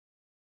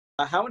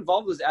How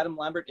involved was Adam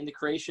Lambert in the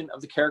creation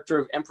of the character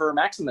of Emperor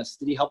Maximus?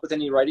 Did he help with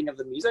any writing of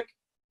the music?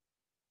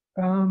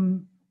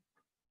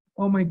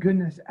 Oh my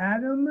goodness,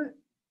 Adam.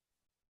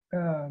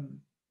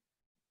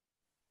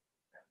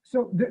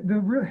 So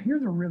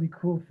here's a really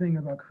cool thing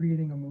about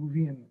creating a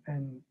movie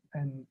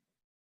and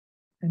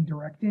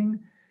directing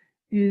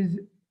is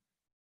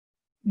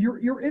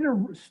you're in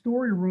a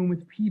story room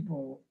with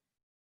people,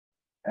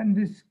 and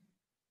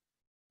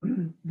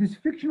this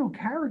fictional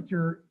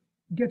character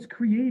gets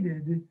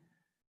created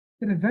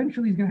that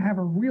eventually is going to have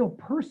a real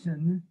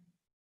person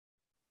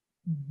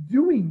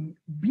being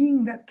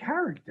that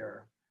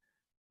character.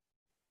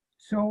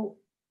 So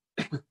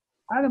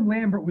Adam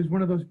Lambert was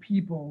one of those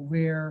people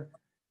where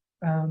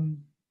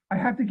I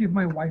have to give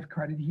my wife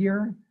credit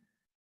here.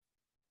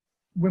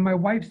 When my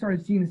wife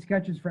started seeing the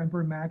sketches for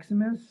Emperor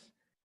Maximus,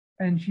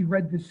 and she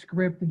read the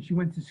script and she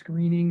went to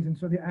screenings and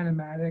saw the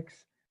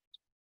animatics,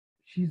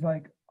 she's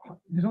like,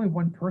 there's only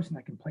one person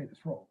that can play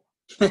this role.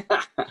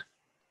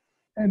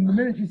 And the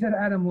minute she said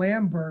Adam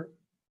Lambert,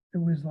 it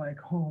was like,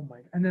 oh my.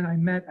 And then I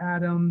met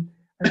Adam,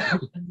 I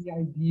pitched him the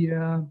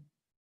idea.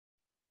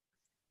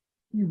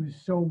 He was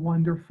so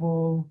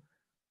wonderful.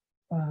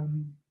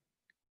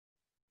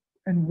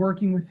 And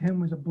working with him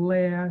was a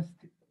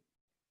blast.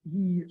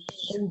 He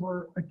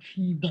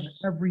overachieved on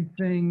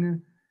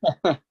everything.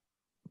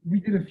 We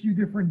did a few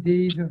different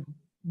days of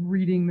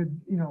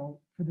reading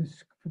for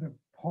the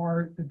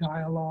part, the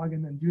dialogue,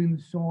 and then doing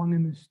the song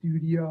in the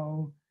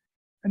studio.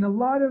 And a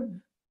lot of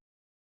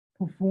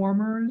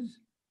performers,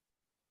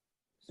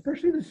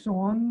 especially the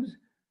songs,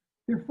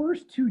 their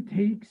first two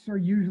takes are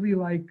usually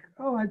like,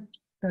 oh,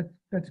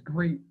 that's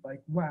great.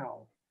 Like,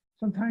 wow.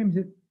 Sometimes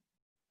it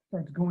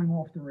starts going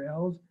off the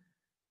rails.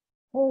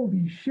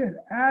 Holy shit,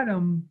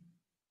 Adam,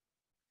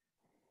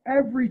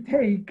 every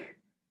take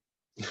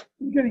is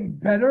getting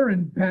better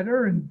and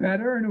better and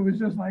better. And it was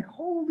just like,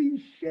 holy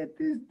shit,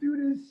 this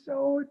dude is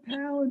so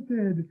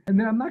talented. And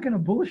then I'm not going to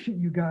bullshit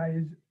you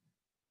guys.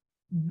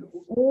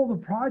 All the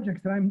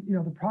projects that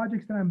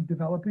I'm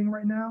developing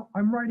right now,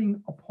 I'm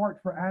writing a part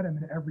for Adam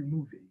in every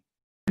movie.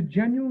 A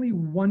genuinely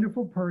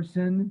wonderful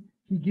person.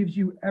 He gives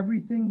you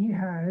everything he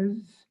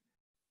has.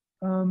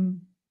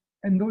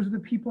 And those are the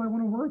people I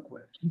want to work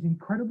with. He's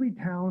incredibly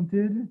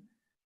talented.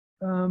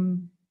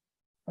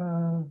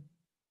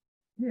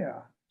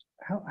 Yeah,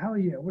 hell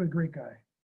yeah, what a great guy.